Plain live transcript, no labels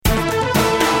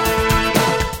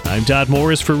I'm Todd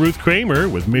Morris for Ruth Kramer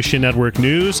with Mission Network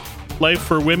News. Life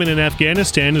for women in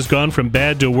Afghanistan has gone from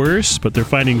bad to worse, but they're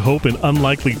finding hope in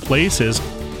unlikely places.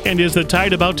 And is the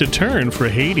tide about to turn for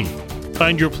Haiti?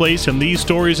 Find your place in these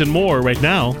stories and more right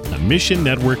now on Mission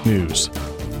Network News.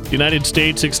 The United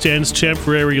States extends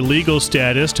temporary legal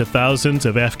status to thousands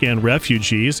of Afghan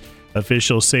refugees.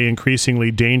 Officials say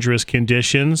increasingly dangerous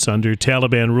conditions under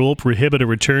Taliban rule prohibit a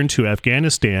return to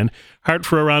Afghanistan. Heart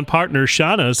for Iran partner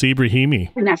Shahnaz Ibrahimi.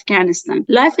 In Afghanistan,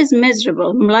 life is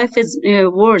miserable. Life is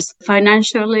worse.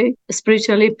 Financially,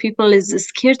 spiritually, people is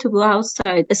scared to go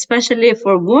outside. Especially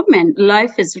for women,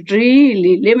 life is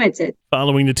really limited.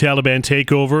 Following the Taliban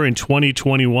takeover in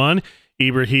 2021,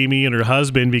 Ibrahimi and her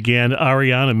husband began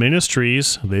Ariana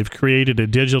Ministries. They've created a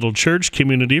digital church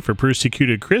community for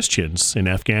persecuted Christians in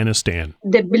Afghanistan.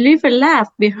 The believer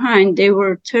left behind. They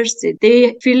were thirsty.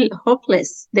 They feel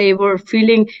hopeless. They were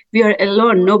feeling we are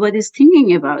alone. Nobody's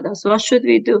thinking about us. What should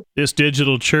we do? This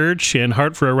digital church and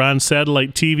Heart for Iran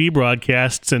satellite TV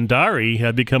broadcasts in Dari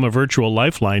have become a virtual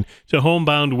lifeline to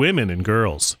homebound women and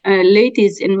girls.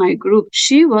 Ladies in my group,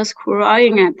 she was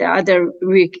crying at the other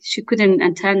week. She couldn't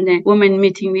attend the women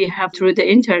meeting we have through the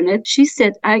internet. She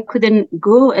said, I couldn't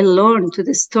go alone to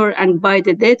the store and buy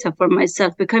the data for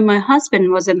myself because my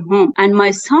husband wasn't home and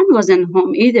my son wasn't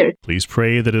home either. Please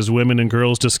pray that as women and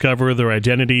girls discover their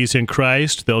identities in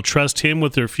Christ, they'll trust Him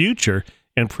with their future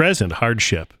and present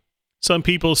hardship. Some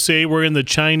people say we're in the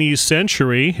Chinese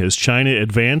century as China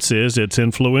advances its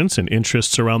influence and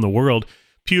interests around the world.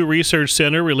 Pew Research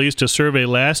Center released a survey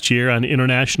last year on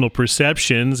international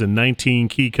perceptions in 19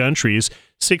 key countries.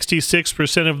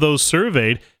 66% of those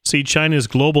surveyed see China's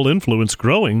global influence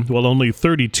growing, while only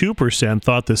 32%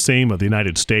 thought the same of the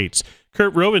United States.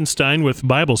 Kurt Rovenstein with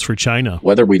Bibles for China.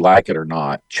 Whether we like it or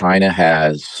not, China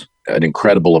has an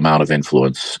incredible amount of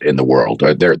influence in the world.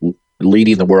 They're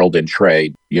leading the world in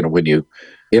trade. You know, when you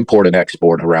import and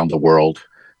export around the world,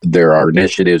 there are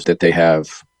initiatives that they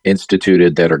have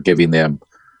instituted that are giving them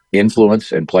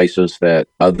influence in places that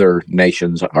other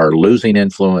nations are losing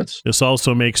influence. This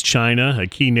also makes China a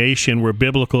key nation where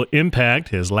biblical impact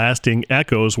has lasting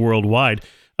echoes worldwide.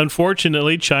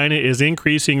 Unfortunately, China is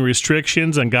increasing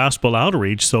restrictions on gospel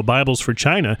outreach, so Bibles for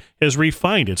China has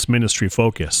refined its ministry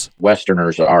focus.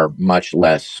 Westerners are much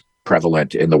less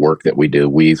prevalent in the work that we do.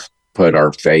 We've put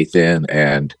our faith in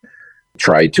and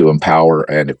tried to empower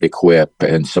and equip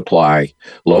and supply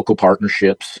local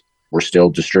partnerships. We're still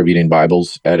distributing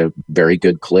Bibles at a very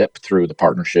good clip through the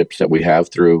partnerships that we have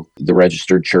through the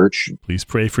registered church. Please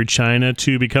pray for China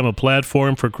to become a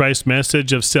platform for Christ's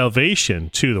message of salvation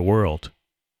to the world.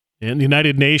 And the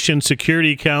United Nations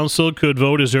Security Council could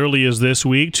vote as early as this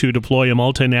week to deploy a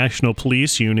multinational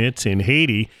police unit in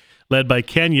Haiti. Led by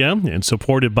Kenya and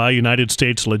supported by United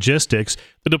States Logistics,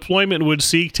 the deployment would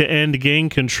seek to end gang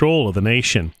control of the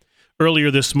nation.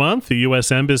 Earlier this month, the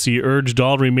U.S. Embassy urged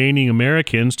all remaining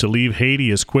Americans to leave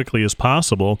Haiti as quickly as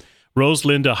possible.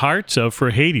 Rosalinda Hart of For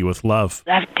Haiti with Love.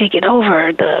 I've taken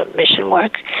over the mission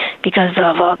work because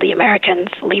of all the Americans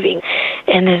leaving,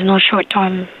 and there's no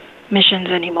short-term missions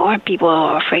anymore. People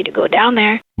are afraid to go down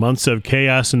there. Months of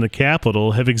chaos in the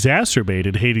capital have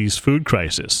exacerbated Haiti's food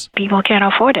crisis. People can't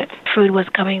afford it. Food was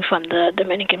coming from the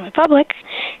Dominican Republic,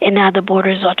 and now the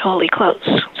borders are totally closed.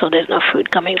 So there's no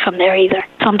food coming from there either.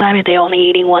 Sometimes they're only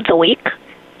eating once a week,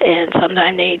 and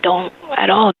sometimes they don't at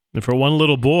all. And for one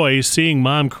little boy, seeing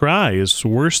mom cry is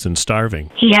worse than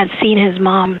starving. He had seen his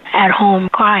mom at home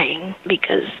crying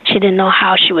because she didn't know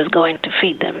how she was going to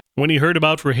feed them. When he heard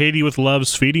about For Haiti with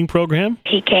Love's feeding program,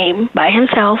 he came by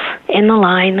himself in the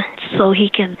line so he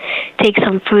could take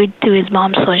some food to his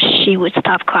mom so she would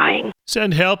stop crying.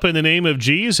 Send help in the name of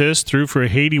Jesus through For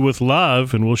Haiti with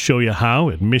Love, and we'll show you how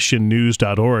at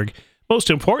missionnews.org. Most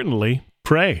importantly,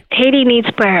 pray. Haiti needs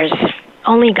prayers.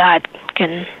 Only God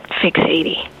can fix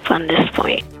Haiti from this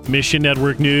point. Mission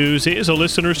Network News is a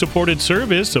listener-supported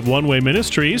service of One Way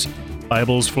Ministries.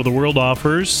 Bibles for the World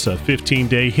offers a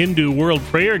 15-day Hindu World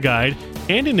Prayer Guide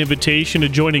and an invitation to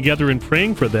join together in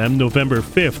praying for them November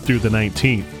 5th through the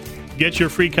 19th. Get your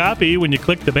free copy when you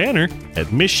click the banner at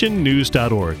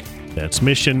missionnews.org. That's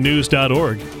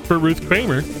missionnews.org. For Ruth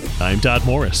Kramer, I'm Todd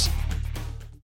Morris.